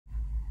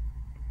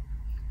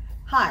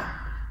Hi,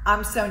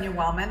 I'm Sonia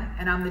Wellman,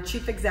 and I'm the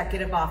Chief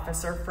Executive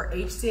Officer for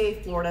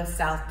HCA Florida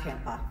South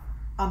Tampa.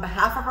 On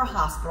behalf of our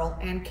hospital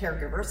and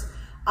caregivers,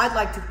 I'd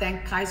like to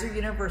thank Keiser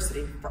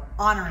University for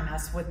honoring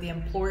us with the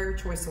Employer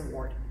Choice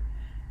Award.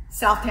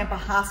 South Tampa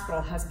Hospital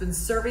has been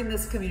serving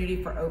this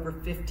community for over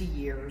 50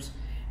 years,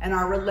 and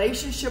our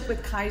relationship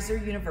with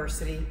Keiser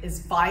University is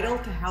vital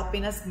to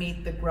helping us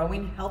meet the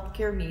growing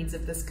healthcare needs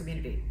of this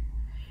community.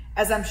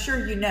 As I'm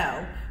sure you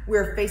know,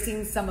 we're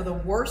facing some of the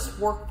worst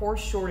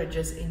workforce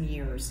shortages in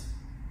years.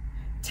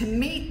 To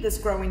meet this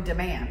growing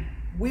demand,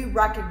 we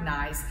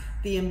recognize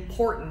the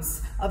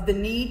importance of the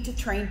need to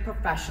train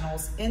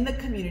professionals in the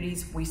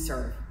communities we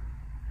serve.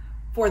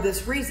 For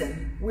this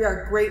reason, we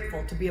are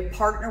grateful to be a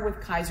partner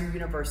with Keiser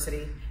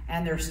University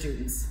and their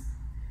students.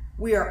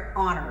 We are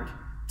honored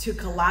to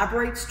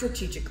collaborate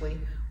strategically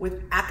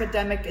with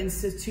academic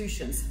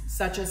institutions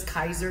such as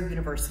Keiser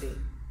University.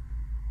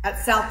 At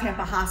South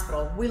Tampa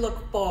Hospital, we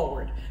look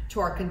forward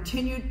to our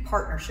continued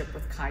partnership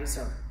with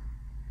Keiser.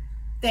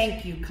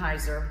 Thank you,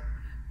 Keiser,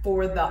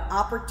 for the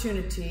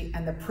opportunity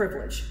and the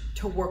privilege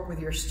to work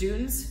with your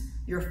students,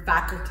 your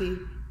faculty,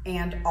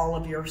 and all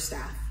of your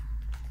staff.